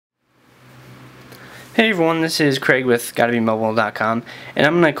Hey everyone, this is Craig with GottaBeMobile.com, and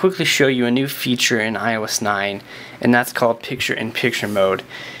I'm going to quickly show you a new feature in iOS 9, and that's called Picture-in-Picture mode.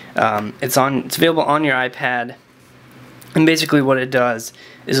 It's available on your iPad, and basically what it does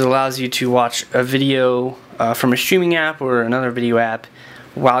is it allows you to watch a video from a streaming app or another video app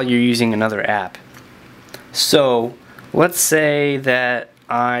while you're using another app. So let's say that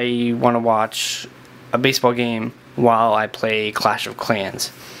I want to watch a baseball game while I play Clash of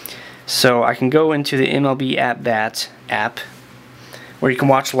Clans. So I can go into the MLB At Bat app, where you can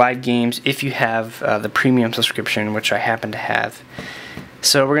watch live games if you have the premium subscription, which I happen to have.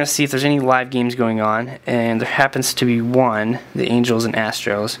 So we're going to see if there's any live games going on, and there happens to be one, the Angels and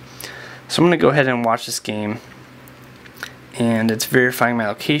Astros. So I'm going to go ahead and watch this game, and it's verifying my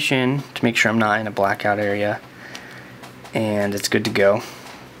location to make sure I'm not in a blackout area, and it's good to go.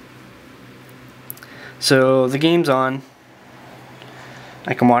 So the game's on.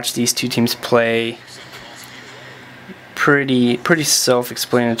 I can watch these two teams play. Pretty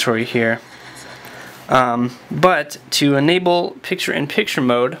self-explanatory here. But to enable picture-in-picture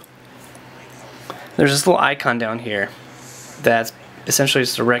mode, there's this little icon down here that's essentially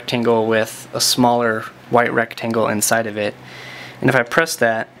just a rectangle with a smaller white rectangle inside of it. And if I press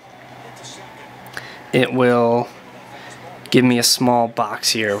that, it will give me a small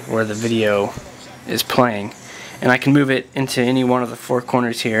box here where the video is playing. And I can move it into any one of the four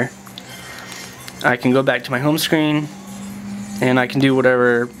corners here. I can go back to my home screen, and I can do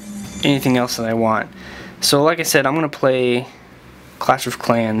anything else that I want. So like I said, I'm going to play Clash of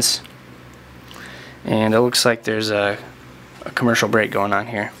Clans, and it looks like there's a commercial break going on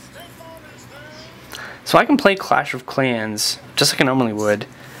here. So I can play Clash of Clans just like I normally would,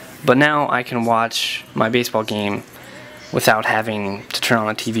 but now I can watch my baseball game without having to turn on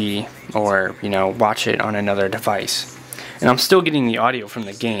a TV or, watch it on another device. And I'm still getting the audio from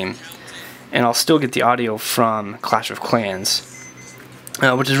the game, and I'll still get the audio from Clash of Clans,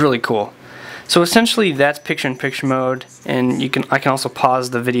 which is really cool. So essentially that's picture-in-picture mode, and I can also pause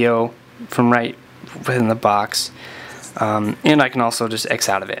the video from right within the box, and I can also just X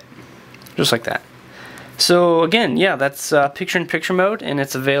out of it, just like that. So again, yeah, that's picture-in-picture mode, and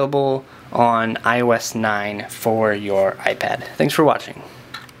it's available on iOS 9 for your iPad. Thanks for watching.